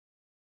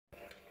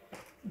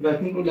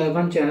Welcome to Live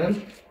One channel.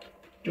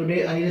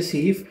 Today I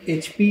receive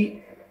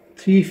HP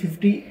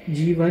 350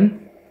 G1.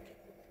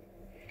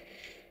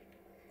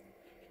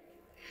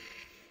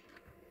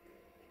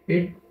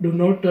 It do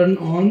not turn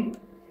on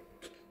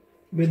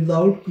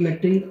without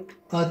connecting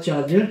a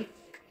charger.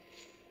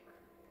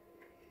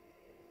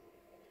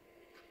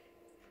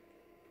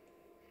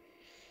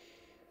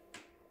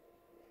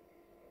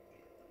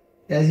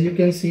 As you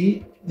can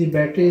see, the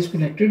battery is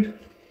connected,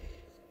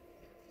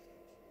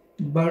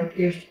 but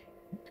it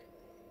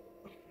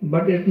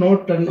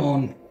not turn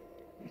on.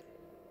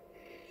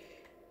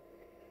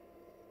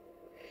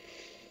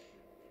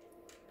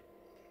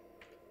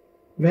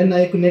 When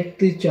I connect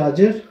the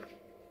charger,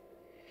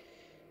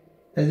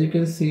 as you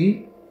can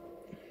see,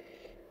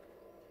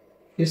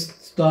 it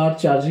start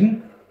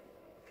charging,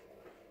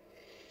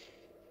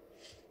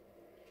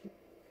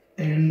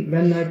 and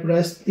when I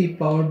press the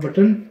power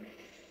button,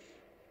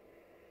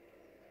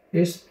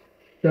 it's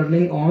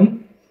turning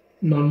on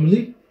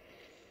normally.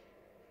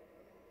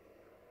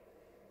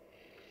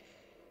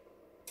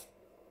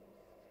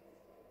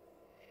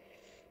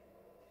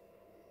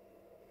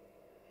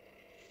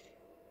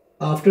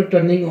 After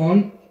turning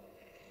on,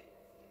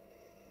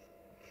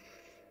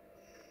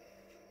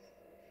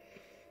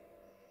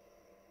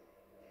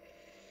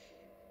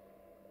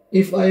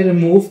 if I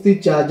remove the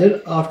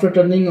charger after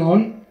turning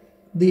on,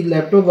 the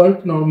laptop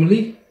work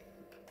normally.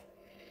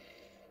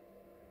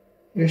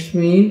 It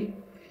means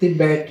the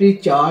battery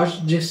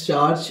charge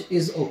discharge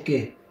is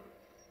okay.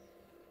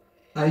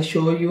 I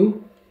show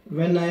you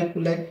when I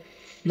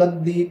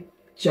plug the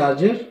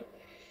charger,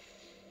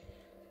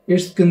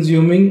 it's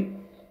consuming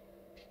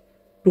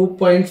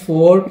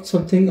 2.4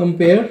 something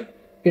ampere.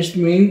 It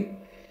means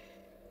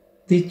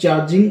the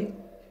charging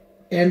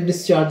and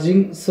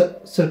discharging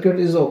circuit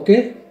is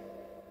okay.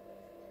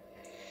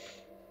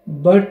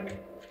 But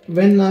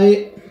when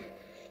I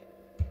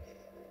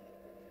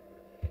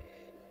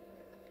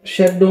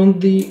shut down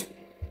the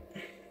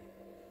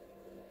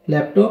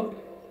laptop,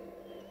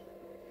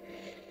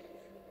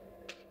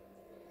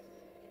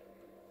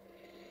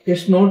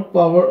 it's not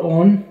power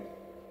on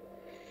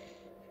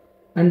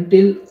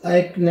until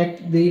I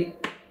connect the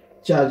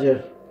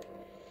charger.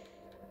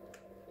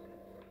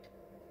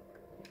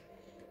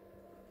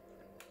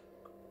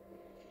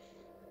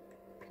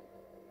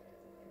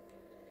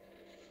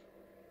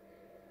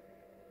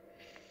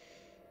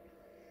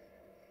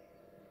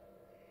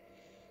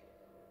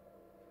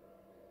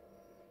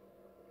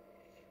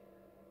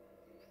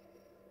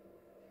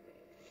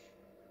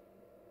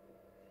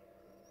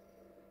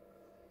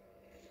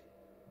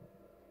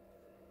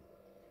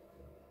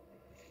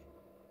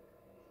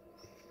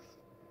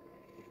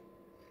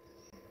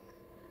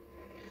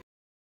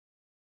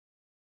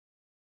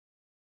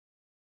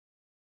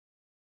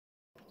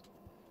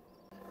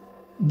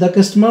 The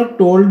customer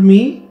told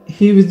me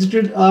he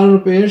visited our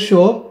repair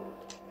shop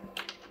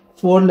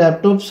for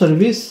laptop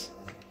service.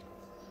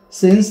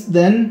 Since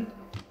then,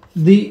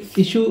 the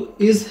issue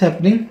is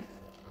happening.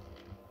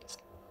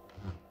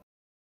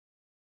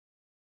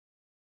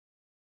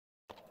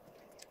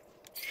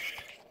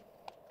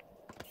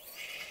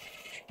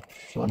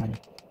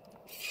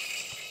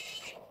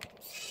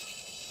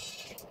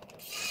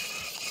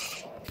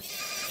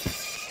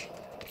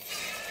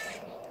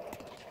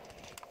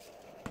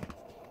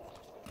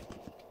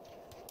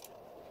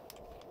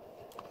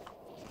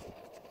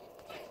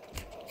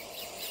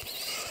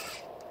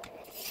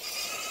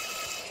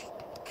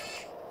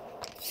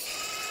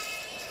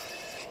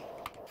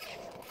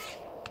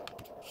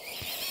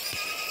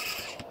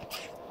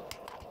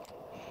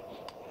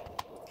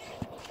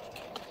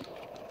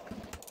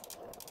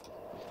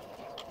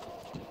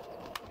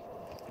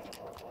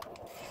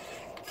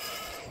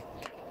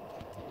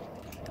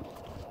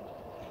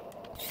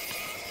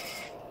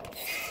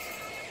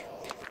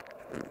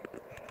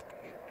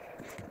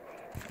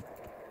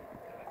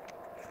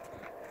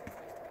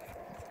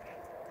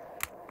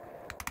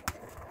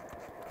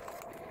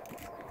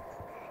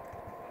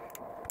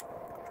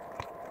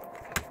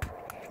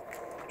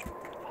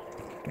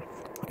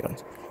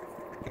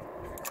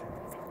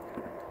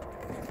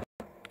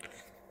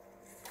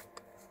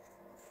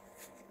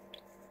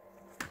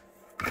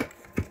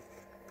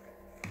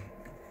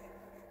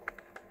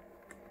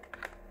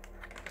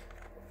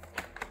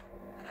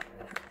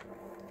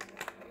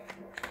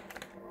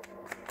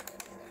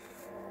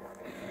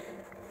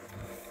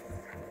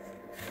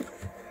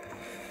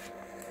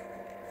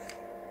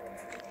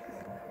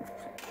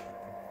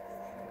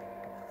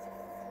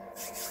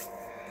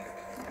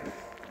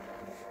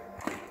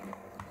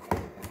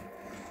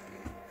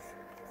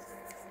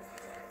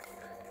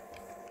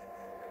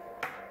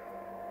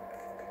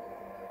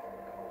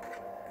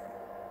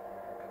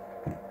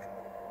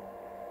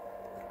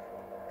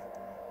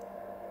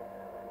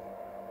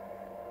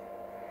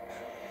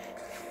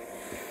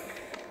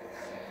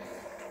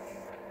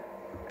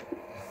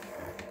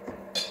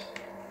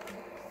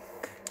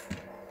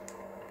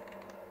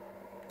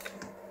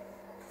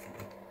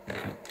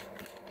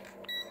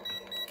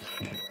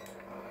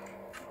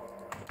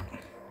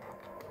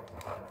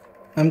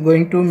 I'm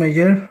going to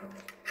measure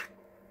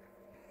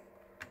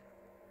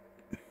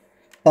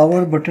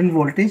power button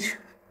voltage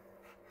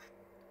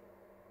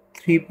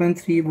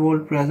 3.3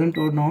 volt present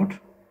or not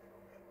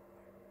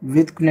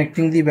with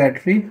connecting the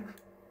battery.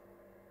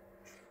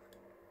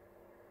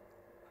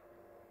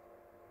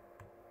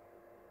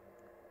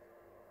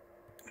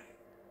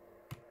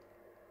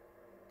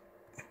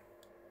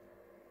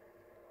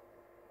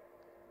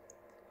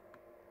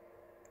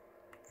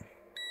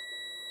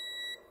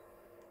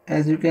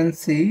 As you can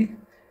see,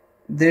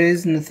 there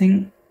is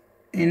nothing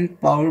in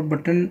power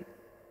button,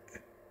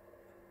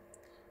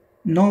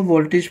 no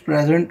voltage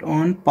present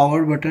on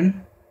power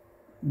button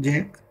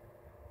jack.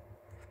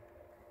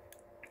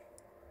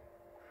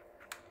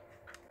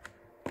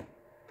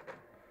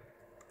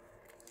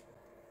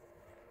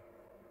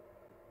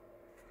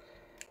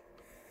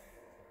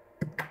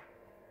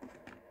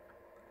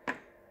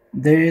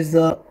 There is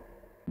a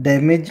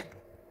damage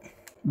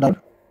diode.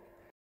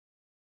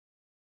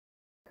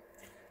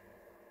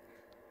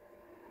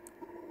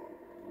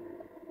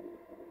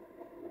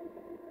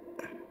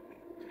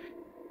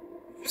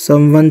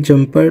 Someone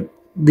jumpered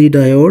the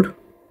diode.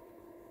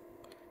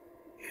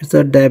 It's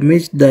a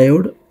damaged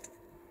diode.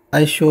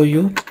 I show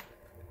you.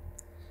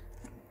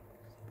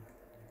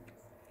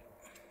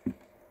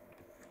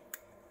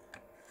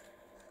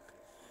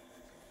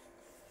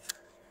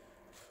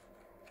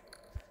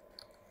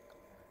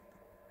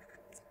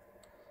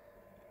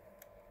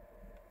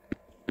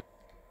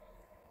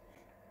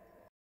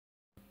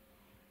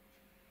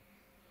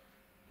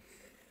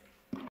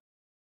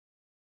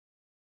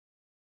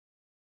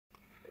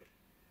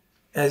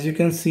 As you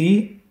can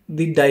see,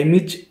 the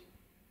damaged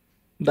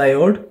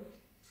diode.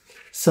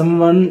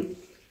 Someone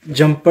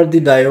jumpered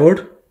the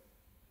diode.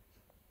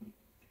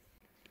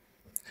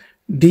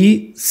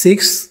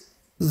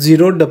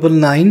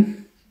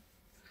 D6099.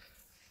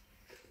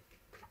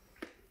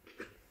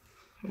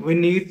 We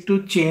need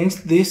to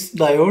change this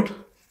diode.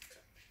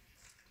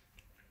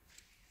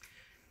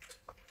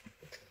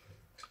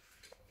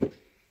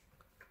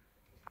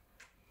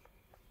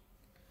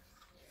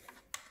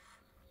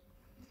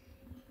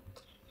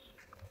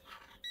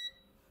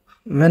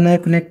 When I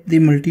connect the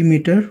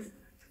multimeter,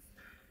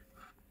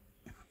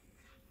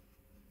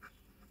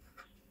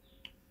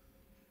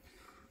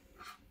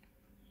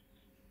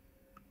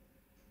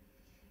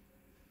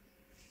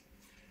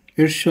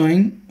 it's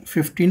showing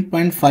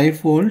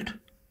 15.5 volt.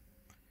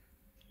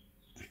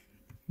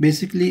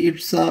 Basically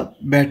it's a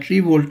battery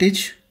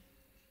voltage,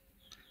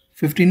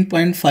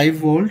 15.5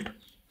 volt.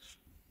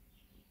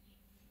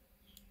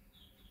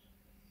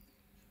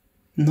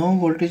 No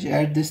voltage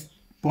at this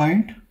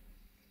point.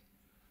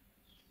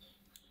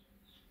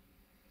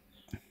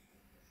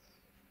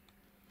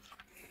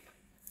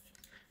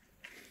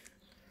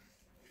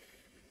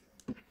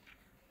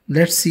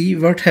 Let's see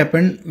what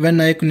happened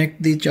when I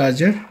connect the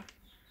charger.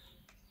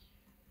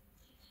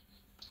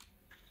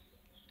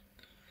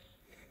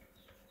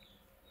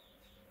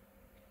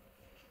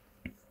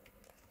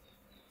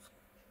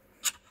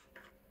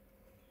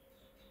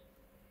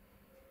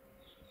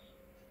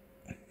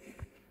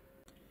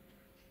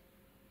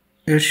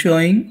 It's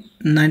showing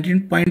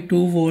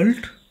 19.2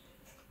 volt.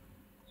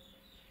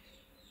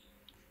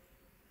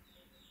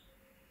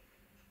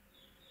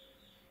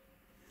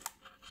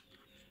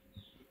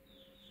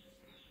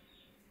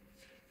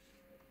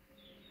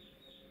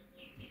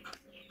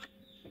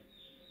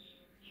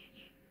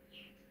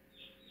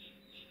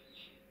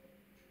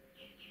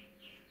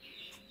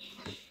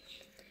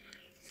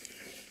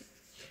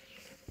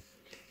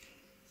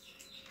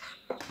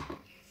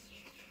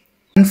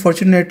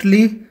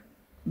 Unfortunately,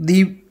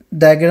 the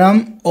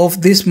diagram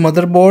of this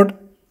motherboard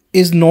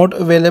is not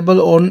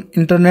available on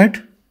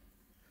internet.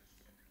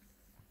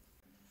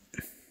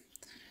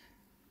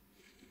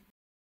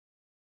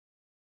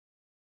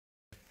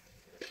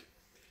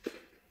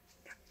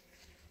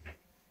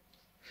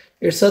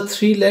 It's a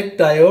 3-leg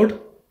diode.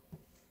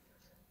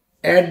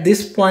 At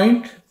this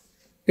point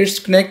it's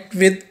connect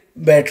with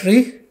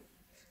battery,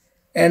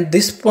 and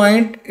this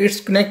point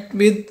it's connect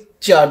with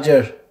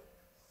charger.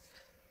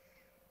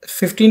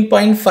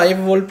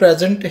 15.5 volt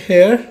present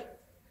here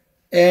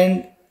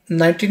and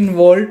 19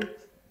 volt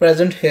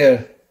present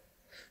here.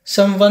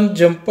 Someone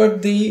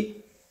jumped the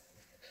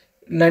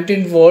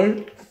 19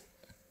 volt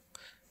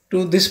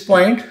to this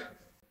point,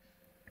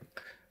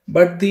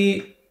 but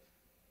the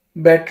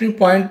battery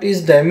point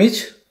is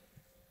damaged.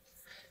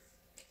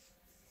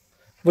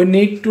 We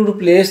need to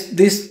replace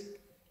this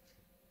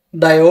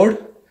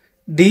diode,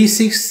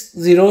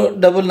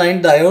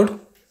 D6099 diode.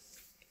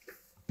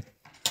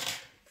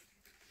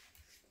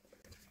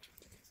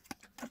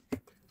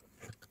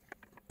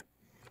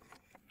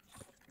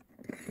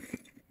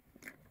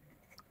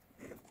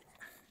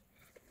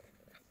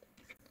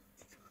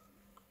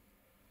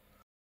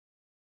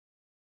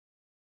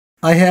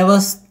 I have a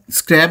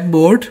scrap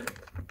board.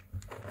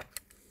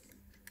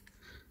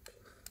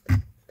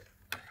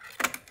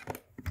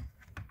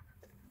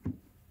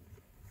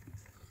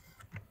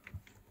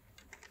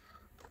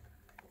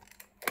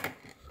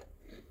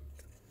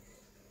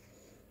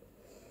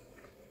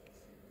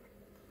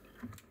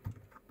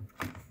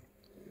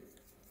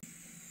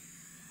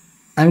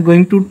 I'm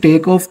going to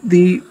take off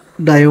the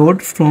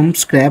diode from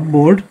scrap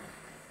board.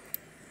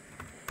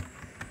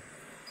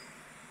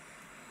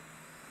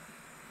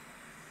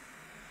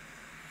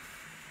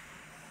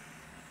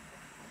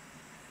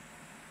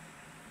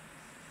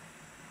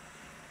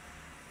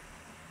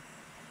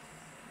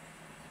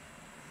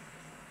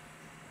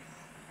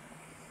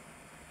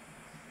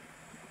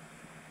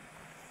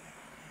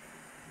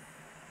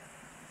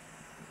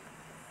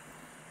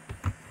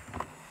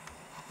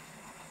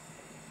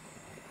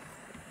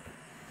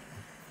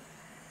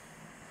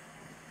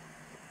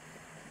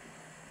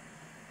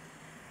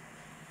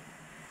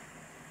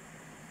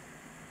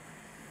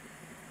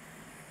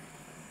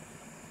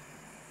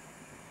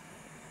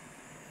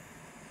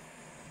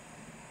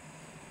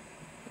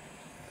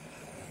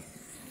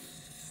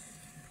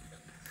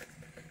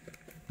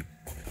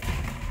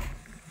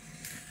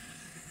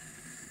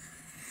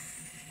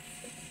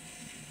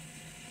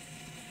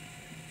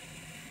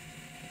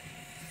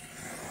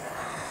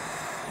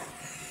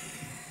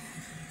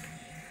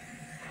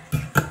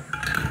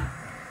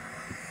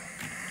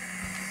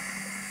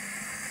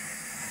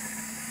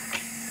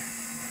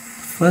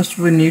 First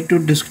we need to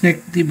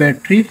disconnect the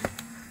battery.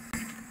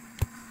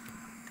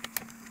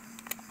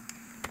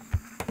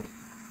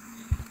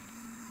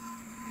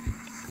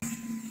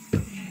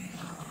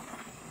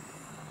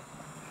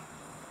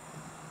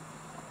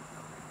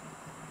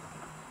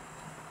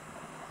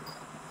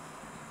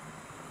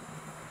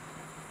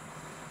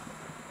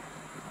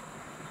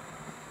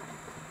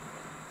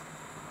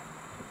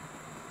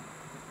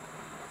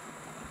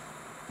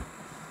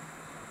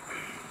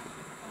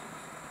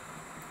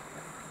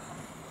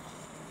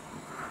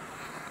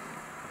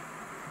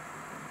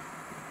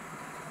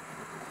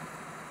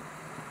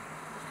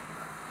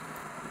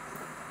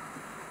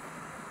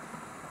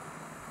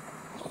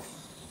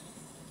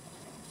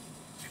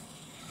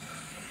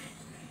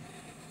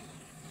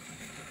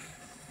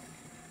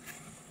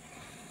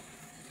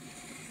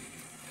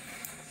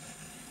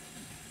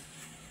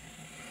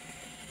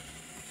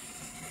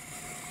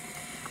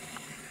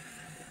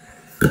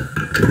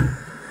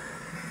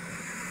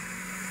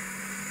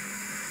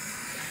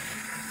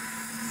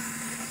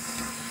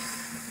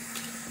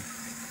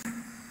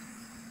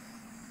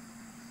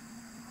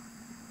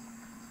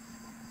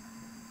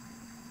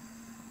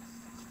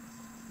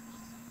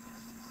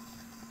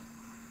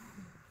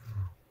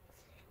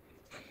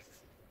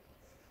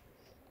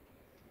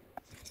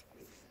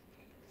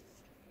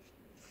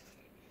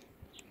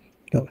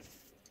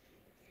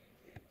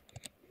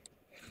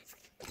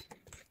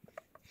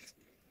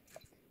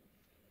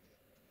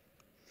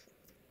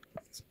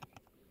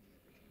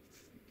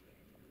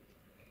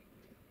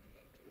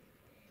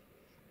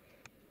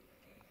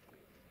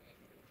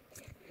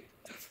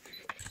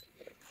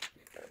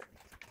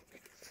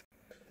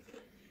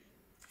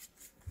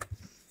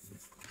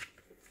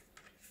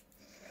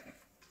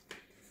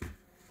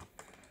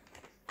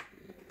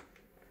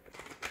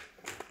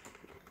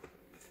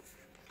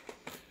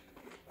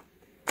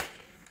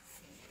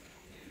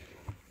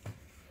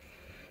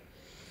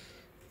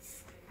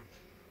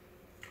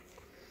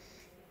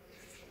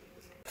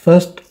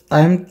 First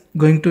I am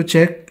going to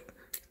check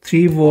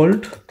 3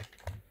 volt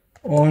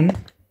on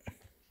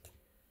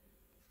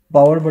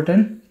power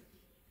button.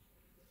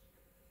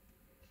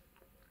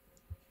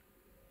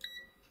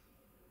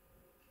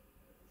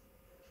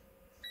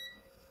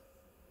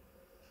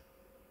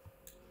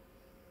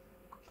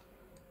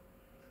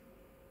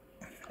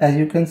 As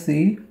you can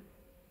see,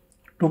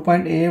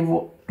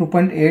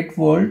 2.8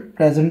 volt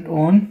present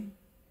on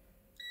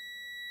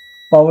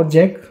power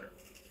jack.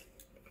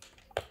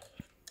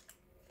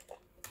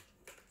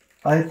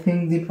 I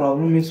think the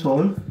problem is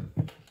solved.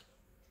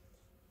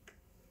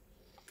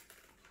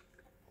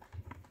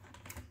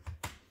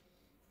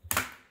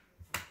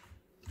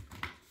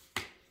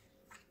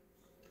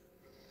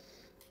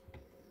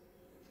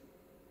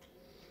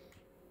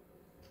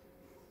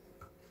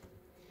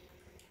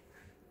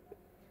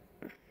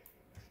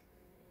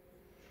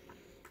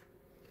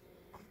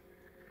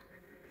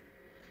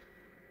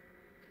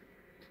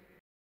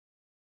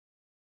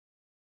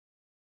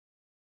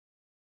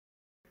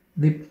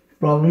 The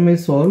problem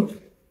is solved.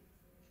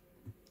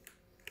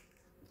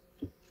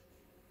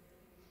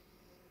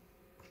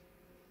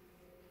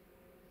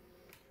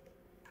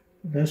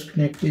 Let's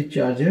connect the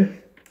charger.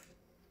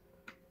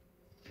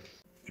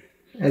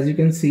 As you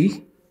can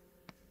see,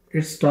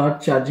 it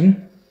starts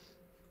charging.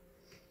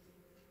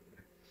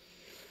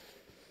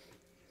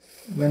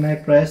 When I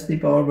press the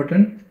power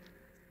button,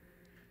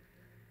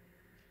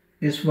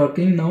 it's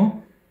working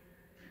now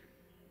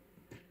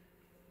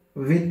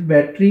with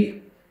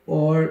battery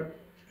or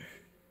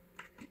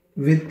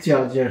with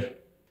charger.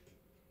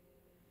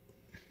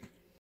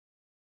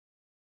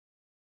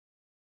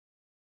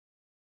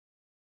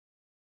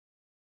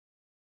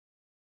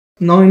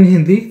 Now in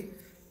Hindi,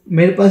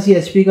 मेरे पास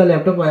ये HP का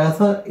laptop आया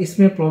था।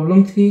 इसमें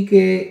problem थी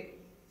कि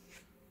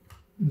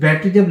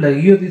battery जब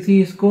लगी होती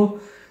थी इसको,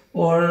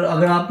 और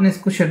अगर आपने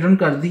इसको शट डाउन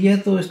कर दिया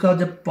तो इसका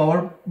जब पावर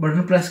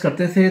बटन प्रेस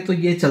करते थे तो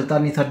ये चलता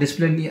नहीं था,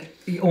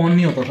 डिस्प्ले ऑन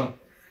नहीं होता था।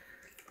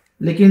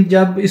 लेकिन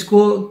जब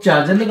इसको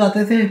चार्जर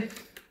लगाते थे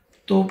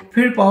तो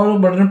फिर पावर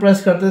बटन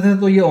प्रेस करते थे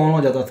तो ये ऑन हो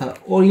जाता था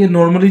और ये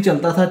नॉर्मली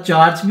चलता था,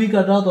 चार्ज भी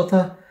कर रहा होता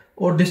था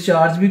और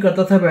डिस्चार्ज भी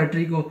करता था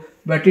बैटरी को।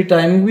 बैटरी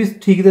टाइमिंग भी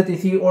ठीक देती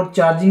थी और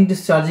चार्जिंग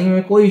डिस्चार्जिंग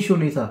में कोई इशू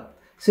नहीं था।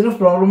 सिर्फ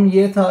प्रॉब्लम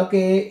ये था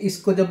कि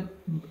इसको जब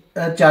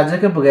चार्जर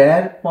के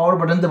बगैर पावर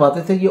बटन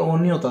दबाते थे ये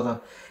ऑन नहीं होता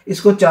था,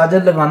 इसको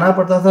चार्जर लगाना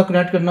पड़ता था,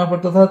 कनेक्ट करना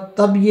पड़ता था,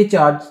 तब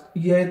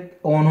ये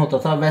ऑन होता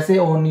था, वैसे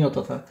ऑन नहीं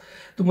होता था।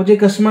 तो मुझे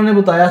कस्टमर ने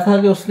बताया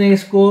था कि उसने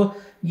इसको,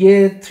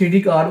 ये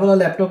 3D कार्ड वाला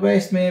लैपटॉप है,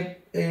 इसमें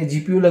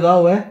GPU लगा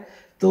हुआ है,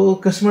 तो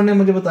कस्टमर ने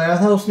मुझे बताया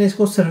था उसने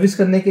इसको सर्विस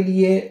करने के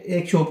लिए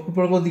एक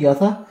शॉपकीपर को दिया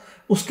था,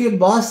 उसके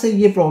बाद से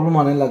ये प्रॉब्लम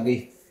आने लग गई।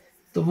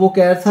 तो वो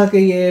कह रहा था कि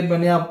ये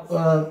मैंने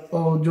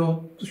जो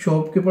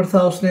शॉपकीपर था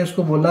उसने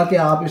उसको बोला कि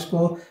आप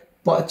इसको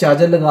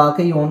चार्जर लगा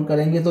के ही ऑन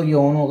करेंगे तो ये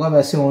ऑन होगा,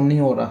 वैसे ऑन नहीं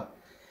हो रहा।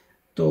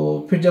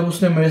 तो फिर जब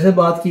उसने मेरे से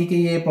बात की कि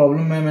ये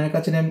प्रॉब्लम है, मैंने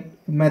कहा चले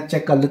मैं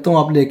चेक कर लेता हूँ,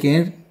 आप लेके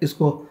हैं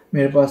इसको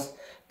मेरे पास।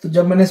 तो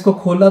जब मैंने इसको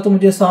खोला तो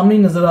मुझे सामने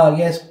ही नज़र आ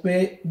गया, इस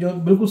पर जो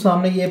बिल्कुल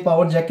सामने ये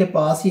पावर जैक के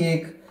पास ही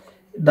एक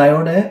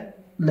डायोड है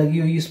लगी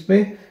हुई, इस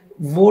पर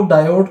वो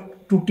डायोड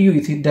टूटी हुई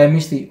थी,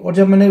 डैमेज थी। और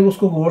जब मैंने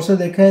उसको गौर से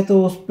देखा है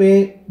तो उस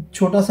पर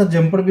छोटा सा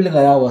जंपर भी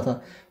लगाया हुआ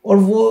था और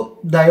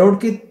वो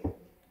डायोड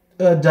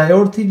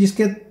थी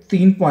जिसके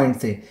 3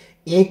 पॉइंट थे,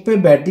 एक पे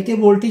बैटरी के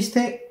वोल्टेज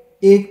थे,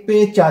 एक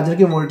पे चार्जर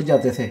के वोल्टेज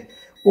आते थे।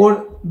 और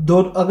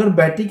अगर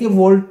बैटरी के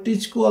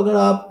वोल्टेज को अगर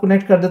आप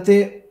कनेक्ट कर देते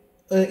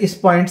इस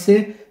पॉइंट से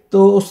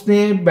तो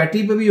उसने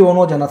बैटरी पे भी ऑन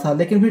हो जाना था,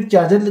 लेकिन फिर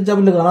चार्जर जब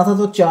लगाना था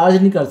तो चार्ज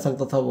नहीं कर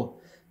सकता था, वो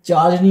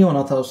चार्ज नहीं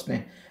होना था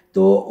उसने।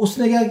 तो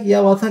उसने क्या किया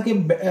हुआ था कि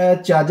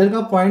चार्जर का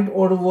पॉइंट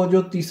और वो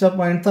जो तीसरा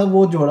पॉइंट था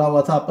वो जोड़ा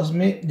हुआ था आपस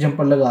में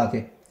जंपर लगा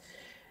के,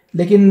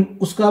 लेकिन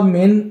उसका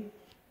मेन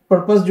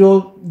पर्पस जो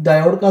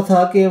डायोड का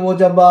था कि वो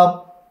जब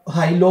आप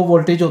हाई लो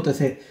वोल्टेज होते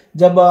थे,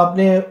 जब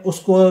आपने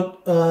उसको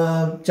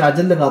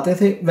चार्जर लगाते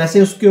थे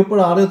वैसे उसके ऊपर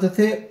आ रहे होते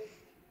थे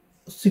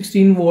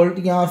 16 वोल्ट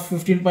या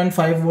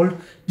 15.5 वोल्ट,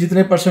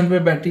 जितने परसेंट पे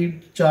बैटरी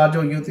चार्ज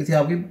हो गई होती थी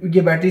आपकी।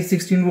 ये बैटरी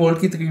 16 वोल्ट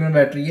की तकरीबन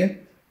बैटरी है।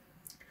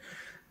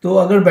 तो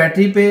अगर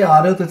बैटरी पे आ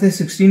रहे होते थे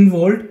 16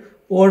 वोल्ट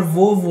और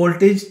वो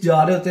वोल्टेज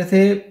जा रहे होते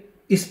थे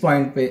इस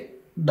पॉइंट पे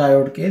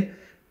डायोड के,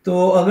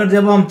 तो अगर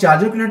जब हम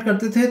चार्जर कनेक्ट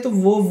करते थे तो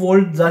वो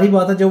वोल्ट, जाहिर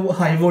बात है जब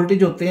हाई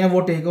वोल्टेज होते हैं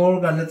वो टेक ओवर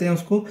कर लेते हैं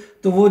उसको,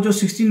 तो वो जो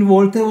 16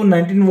 वोल्ट थे वो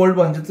 19 वोल्ट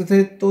बन जाते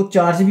थे, तो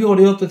चार्ज भी हो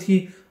रही होती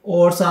थी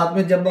और साथ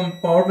में जब हम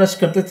पावर प्रेस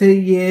करते थे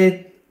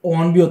ये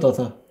ऑन भी होता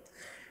था।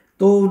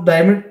 तो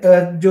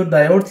जो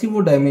डायोड थी वो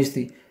डैमेज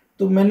थी।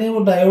 तो मैंने वो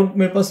डायोड,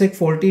 मेरे पास एक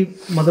फॉल्टी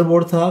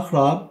मदरबोर्ड था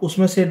ख़राब,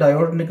 उसमें से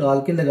डायोड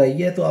निकाल के लगाई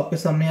है। तो आपके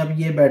सामने अब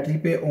ये बैटरी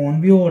पे ऑन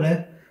भी हो रहा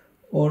है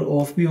और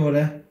ऑफ भी हो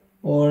रहा है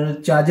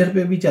और चार्जर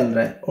पे भी चल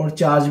रहा है और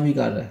चार्ज भी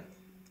कर रहा है।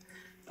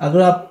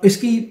 अगर आप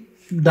इसकी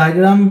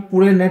डायग्राम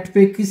पूरे नेट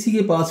पे किसी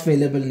के पास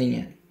अवेलेबल नहीं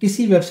है,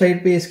 किसी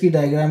वेबसाइट पे इसकी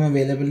डायग्राम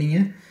अवेलेबल नहीं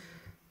है।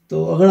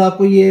 तो अगर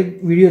आपको ये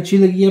वीडियो अच्छी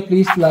लगी है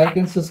please like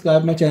and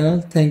subscribe my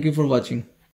channel. Thank you for watching.